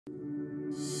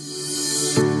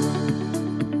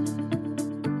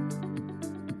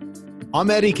I'm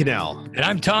Eddie Cannell. And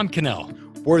I'm Tom Cannell.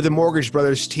 We're the Mortgage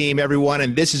Brothers team, everyone,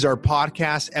 and this is our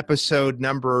podcast episode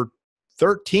number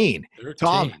 13.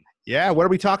 Tom, what are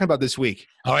we talking about this week?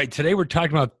 All right, today we're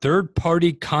talking about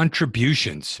third-party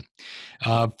contributions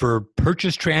for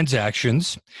purchase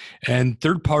transactions, and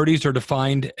third parties are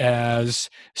defined as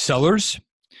sellers,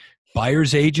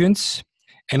 buyer's agents,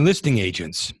 and listing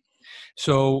agents.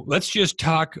 So let's just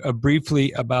talk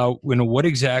briefly about what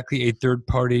exactly a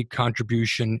third-party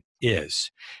contribution is,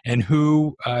 and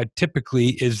who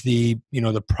typically is the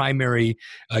primary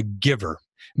giver.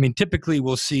 I mean, typically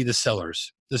we'll see the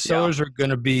sellers. The sellers are going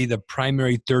to be the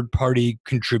primary third-party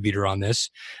contributor on this.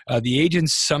 The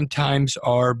agents sometimes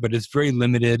are, but it's very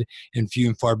limited and few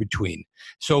and far between.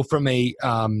 So from a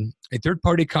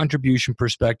third-party contribution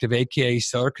perspective, aka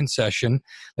seller concession,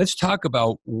 let's talk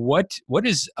about what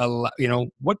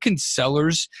can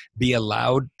sellers be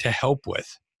allowed to help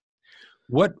with.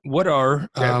 What are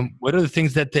the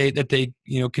things that they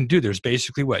can do? There's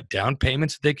basically down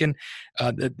payments they can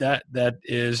that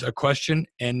is a question,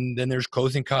 and then there's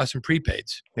closing costs and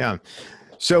prepaids. Yeah,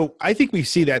 so I think we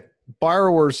see that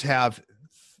borrowers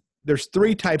there's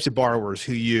three types of borrowers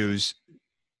who use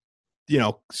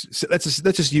let's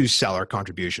just use seller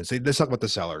contributions. Let's talk about the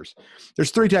sellers.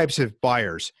 There's three types of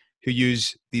buyers who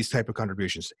use these type of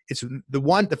contributions. It's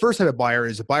the first type of buyer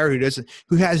is a buyer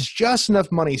who has just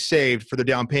enough money saved for their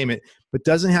down payment, but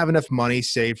doesn't have enough money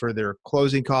saved for their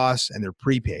closing costs and their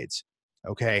prepaids.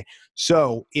 Okay,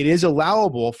 so it is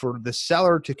allowable for the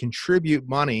seller to contribute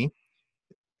money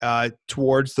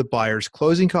towards the buyer's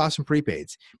closing costs and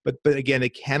prepaids, but again,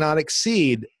 it cannot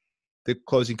exceed the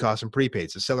closing costs and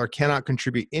prepaids. The seller cannot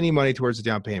contribute any money towards the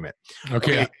down payment.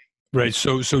 Okay. Right.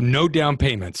 So no down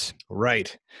payments.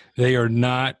 Right. They are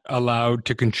not allowed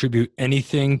to contribute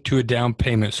anything to a down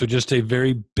payment. So just a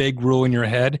very big rule in your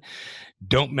head,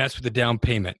 don't mess with the down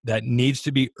payment. That needs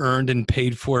to be earned and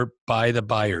paid for by the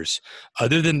buyers.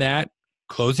 Other than that,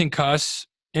 closing costs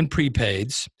and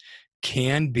prepaids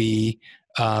can be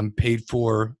paid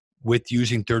for with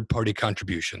using third-party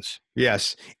contributions.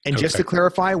 Yes. And just to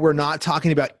clarify, we're not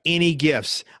talking about any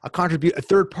gifts. A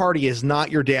third party is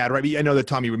not your dad, right? I know that,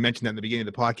 Tom, you mentioned that in the beginning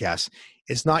of the podcast.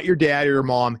 It's not your dad or your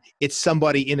mom. It's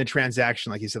somebody in the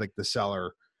transaction, like you said, like the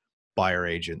seller, buyer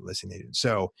agent, listing agent.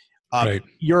 So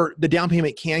the down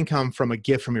payment can come from a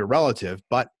gift from your relative,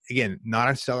 but again, not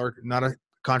a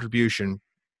contribution.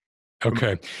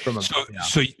 Okay.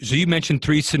 So you mentioned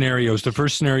three scenarios. The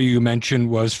first scenario you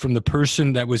mentioned was from the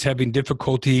person that was having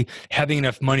difficulty having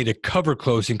enough money to cover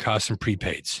closing costs and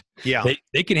prepaids. Yeah.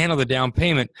 They can handle the down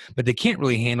payment, but they can't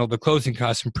really handle the closing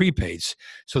costs and prepaids.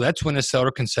 So that's when a seller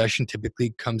concession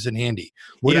typically comes in handy.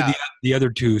 What are the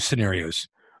other two scenarios?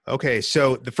 Okay.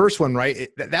 So the first one, right,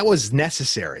 that was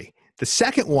necessary. The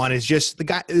second one is just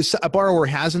a borrower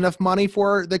has enough money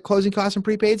for the closing costs and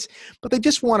prepaids, but they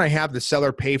just want to have the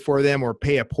seller pay for them or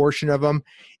pay a portion of them,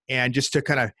 and just to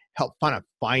kind of help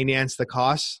finance the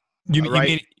costs. You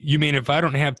mean if I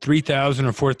don't have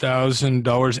 $3,000 or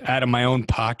 $4,000 out of my own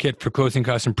pocket for closing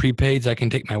costs and prepaids, I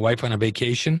can take my wife on a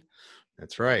vacation?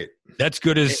 That's right. That's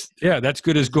good as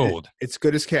gold. It's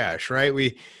good as cash,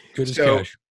 right?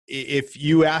 Cash. If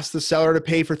you ask the seller to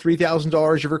pay for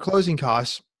 $3,000 of her closing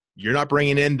costs, you're not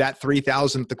bringing in that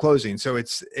 $3,000 at the closing. So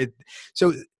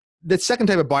so the second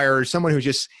type of buyer is someone who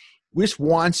just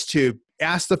wants to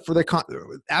ask for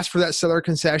that seller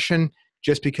concession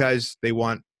just because they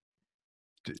want.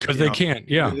 Because they can,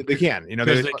 yeah. They can,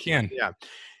 Because they can. Yeah.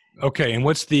 Okay, and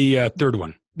what's the third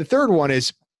one? The third one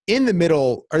is in the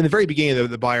middle or in the very beginning of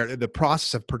the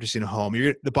process of purchasing a home.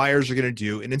 The buyers are going to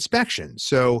do an inspection.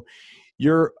 So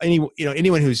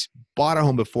anyone who's bought a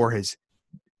home before has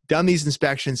done these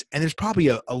inspections, and there's probably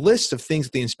a list of things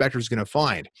that the inspector is going to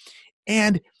find.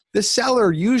 And the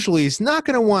seller usually is not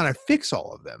going to want to fix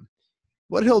all of them.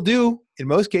 What he'll do in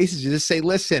most cases is just say,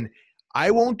 listen,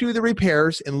 I won't do the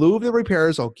repairs. In lieu of the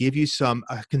repairs, I'll give you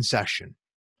a concession.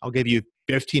 I'll give you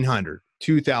 $1,500,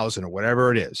 $2,000, or whatever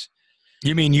it is.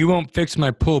 You mean you won't fix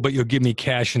my pool, but you'll give me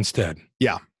cash instead?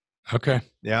 Yeah. Okay.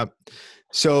 Yeah.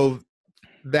 So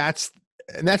that's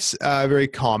very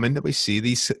common that we see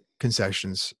these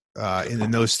concessions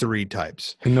in those three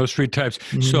types.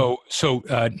 Mm-hmm. So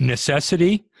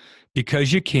necessity,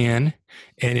 because you can,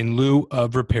 and in lieu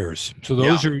of repairs. So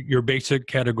those are your basic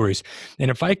categories. And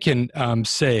if I can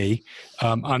say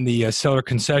on the seller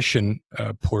concession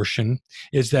portion,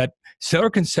 is that seller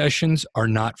concessions are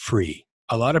not free.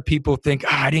 A lot of people think,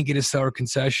 I didn't get a seller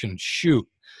concession. Shoot,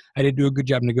 I didn't do a good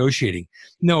job negotiating.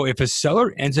 No, if a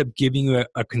seller ends up giving you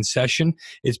a concession,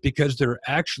 it's because they're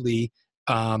actually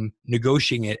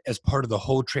negotiating it as part of the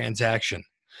whole transaction.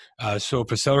 So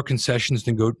if a seller concession is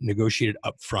negotiated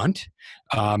up front,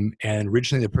 and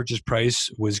originally the purchase price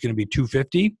was going to be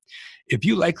 $250, if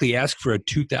you likely ask for a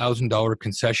 $2,000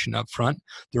 concession up front,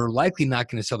 they're likely not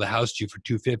going to sell the house to you for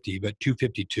 $250, but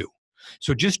 $252.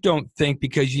 So just don't think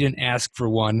because you didn't ask for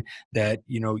one that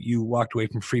you walked away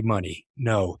from free money.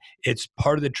 No, it's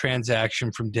part of the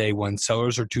transaction from day one.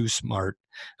 Sellers are too smart.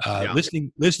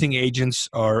 Listing agents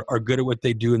are good at what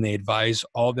they do, and they advise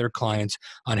all their clients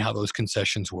on how those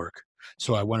concessions work.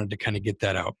 So I wanted to kind of get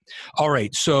that out. All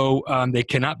right. So they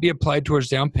cannot be applied towards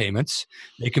down payments.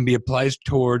 They can be applied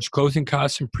towards closing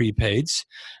costs and prepaids.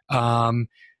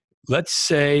 Let's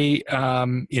say,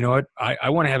 I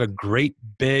want to have a great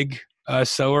big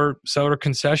seller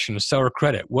concession, a seller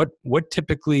credit. What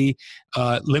typically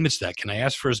limits that? Can I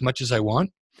ask for as much as I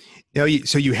want? So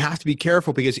you have to be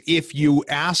careful, because if you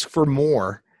ask for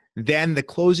more, then the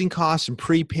closing costs and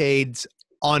prepaids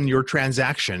on your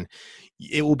transaction,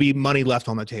 it will be money left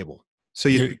on the table. So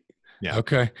yeah.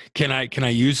 Okay. Can I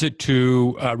use it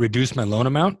to reduce my loan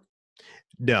amount?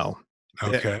 No.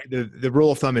 Okay. The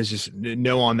rule of thumb is just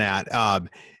no on that.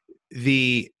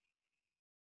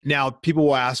 Now people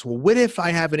will ask, well, what if I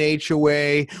have an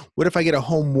HOA? What if I get a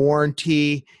home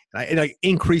warranty and I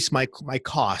increase my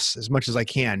costs as much as I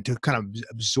can to kind of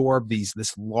absorb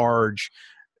this large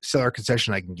seller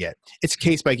concession I can get? It's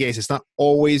case by case. It's not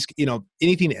always,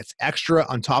 anything that's extra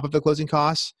on top of the closing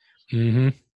costs. Mm-hmm.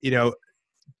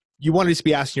 You want to just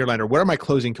be asking your lender, what are my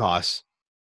closing costs?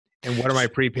 And what are my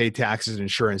prepaid taxes and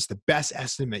insurance? The best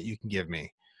estimate you can give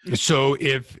me. So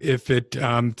if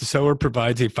the seller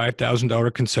provides a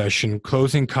 $5,000 concession,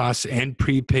 closing costs and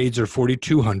prepaids are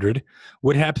 $4,200,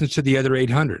 what happens to the other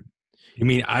 $800? You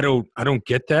mean I don't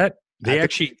get that? They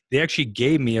actually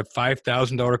gave me a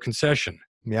 $5,000 concession.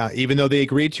 Yeah, even though they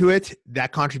agreed to it,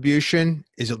 that contribution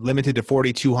is limited to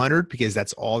 $4,200 because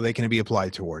that's all they can be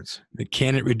applied towards.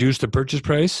 Can it reduce the purchase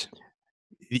price?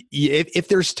 If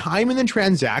there's time in the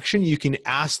transaction, you can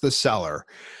ask the seller.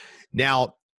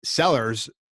 Now, sellers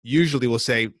usually will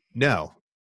say no.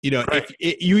 Right.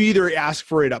 If you either ask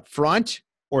for it up front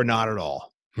or not at all.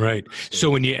 Right. So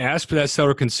when you ask for that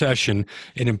seller concession,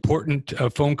 an important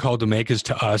phone call to make is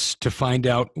to us to find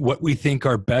out what we think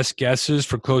our best guesses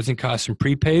for closing costs and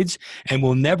prepaids, and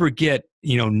we'll never get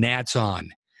gnats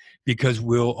on, because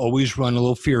we'll always run a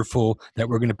little fearful that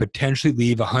we're going to potentially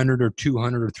leave $100 or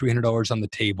 $200 or $300 on the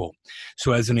table.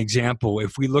 So as an example,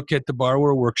 if we look at the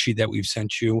borrower worksheet that we've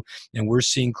sent you and we're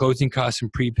seeing closing costs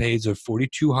and prepaids of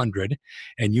 $4,200,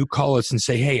 and you call us and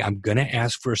say, hey, I'm going to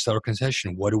ask for a seller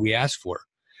concession. What do we ask for?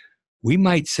 We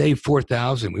might say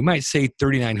 $4,000. We might say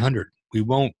 $3,900. We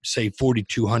won't say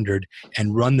 $4,200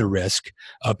 and run the risk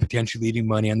of potentially leaving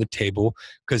money on the table,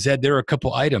 because there are a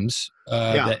couple items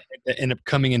that end up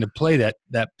coming into play that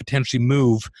potentially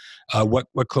move what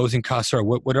closing costs are.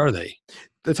 What are they?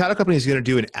 The title company is going to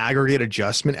do an aggregate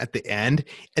adjustment at the end,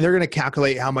 and they're going to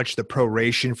calculate how much the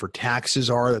proration for taxes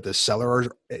are that the seller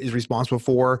is responsible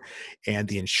for, and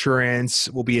the insurance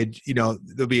will be,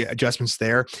 there'll be adjustments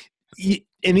there.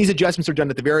 And these adjustments are done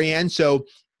at the very end. So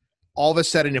all of a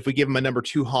sudden, if we give them a number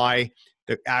too high,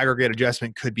 the aggregate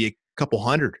adjustment could be a couple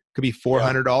hundred, could be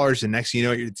 $400. And next thing you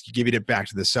know, you give it back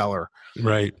to the seller.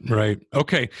 Right.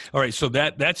 Okay. All right. So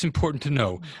that's important to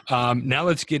know. Now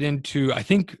let's get into, I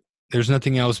think there's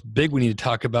nothing else big we need to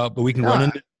talk about, but we can run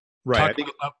into talk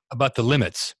about the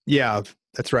limits. Yeah,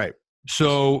 that's right.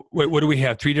 So what do we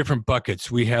have? 3 different buckets.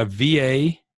 We have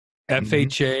VA,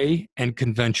 FHA, and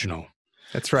conventional.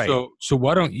 That's right. So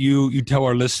why don't you tell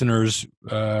our listeners,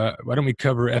 why don't we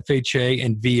cover FHA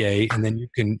and VA, and then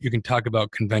you can talk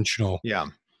about conventional. Yeah.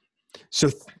 So,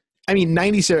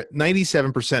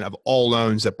 97% of all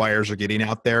loans that buyers are getting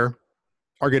out there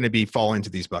are going to fall into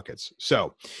these buckets.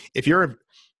 So if you're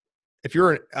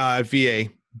a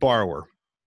VA borrower,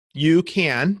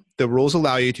 the rules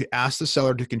allow you to ask the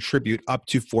seller to contribute up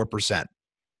to 4%,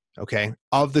 okay,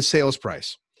 of the sales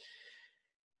price.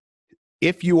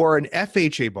 If you are an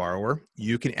FHA borrower,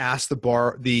 you can ask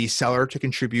the seller to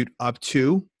contribute up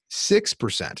to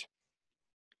 6%.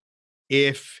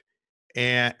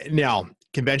 Now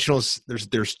conventionals,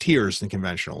 there's tiers in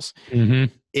conventionals.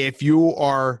 Mm-hmm. If you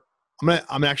are,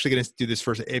 I'm actually going to do this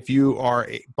first. If you are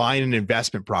buying an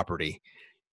investment property,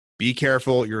 be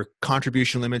careful. Your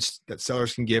contribution limits that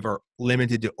sellers can give are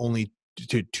limited to only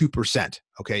to 2%.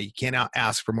 Okay, you cannot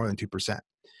ask for more than 2%.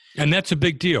 And that's a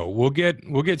big deal. We'll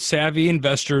get savvy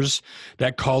investors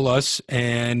that call us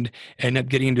and end up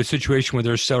getting into a situation where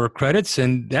there's seller credits,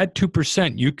 and that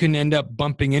 2% you can end up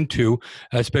bumping into,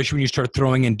 especially when you start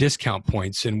throwing in discount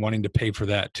points and wanting to pay for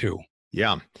that too.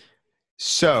 Yeah.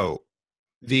 So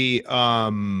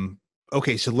so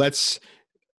let's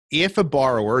if a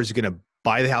borrower is going to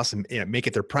buy the house and make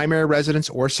it their primary residence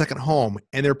or second home,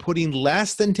 and they're putting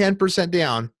less than 10%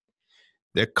 down,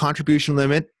 the contribution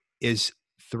limit is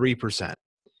 3%.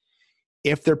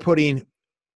 If they're putting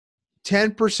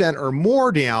 10% or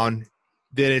more down,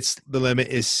 then the limit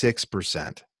is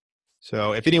 6%.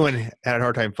 So if anyone had a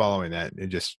hard time following that,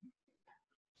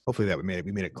 hopefully that we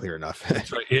made it clear enough.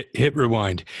 That's right. Hit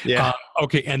rewind. Yeah.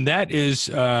 Okay. And that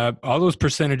is, all those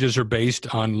percentages are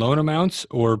based on loan amounts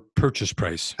or purchase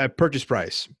price? Purchase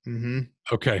price. Mm-hmm.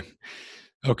 Okay.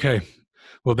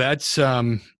 Well, that's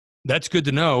good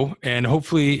to know. And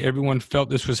hopefully everyone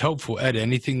felt this was helpful. Ed,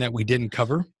 anything that we didn't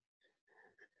cover?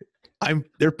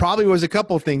 There probably was a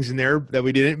couple of things in there that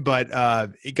we didn't, but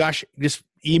gosh, just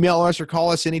email us or call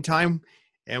us anytime,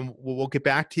 and we'll get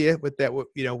back to you with that,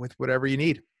 with whatever you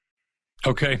need.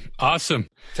 Okay, awesome.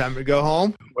 Time to go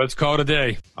home. Let's call it a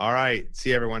day. All right.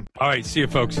 See you, everyone. All right. See you,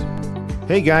 folks.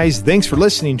 Hey, guys. Thanks for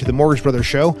listening to the Mortgage Brothers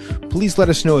Show. Please let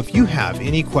us know if you have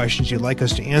any questions you'd like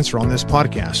us to answer on this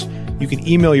podcast. You can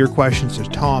email your questions to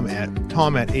Tom at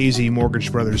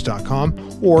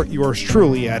azmortgagebrothers.com or yours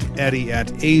truly at Eddie at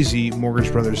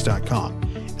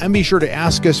azmortgagebrothers.com. And be sure to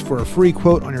ask us for a free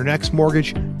quote on your next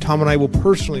mortgage. Tom and I will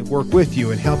personally work with you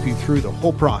and help you through the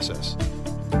whole process.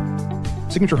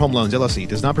 Signature Home Loans, LLC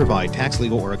does not provide tax,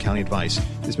 legal, or accounting advice.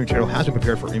 This material has been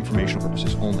prepared for informational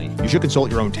purposes only. You should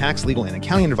consult your own tax, legal, and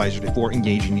accounting advisor before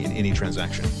engaging in any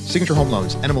transaction. Signature Home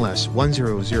Loans, NMLS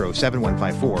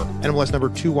 1007154, NMLS number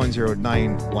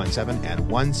 210917 and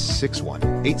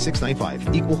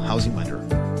 1618695, Equal Housing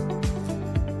Lender.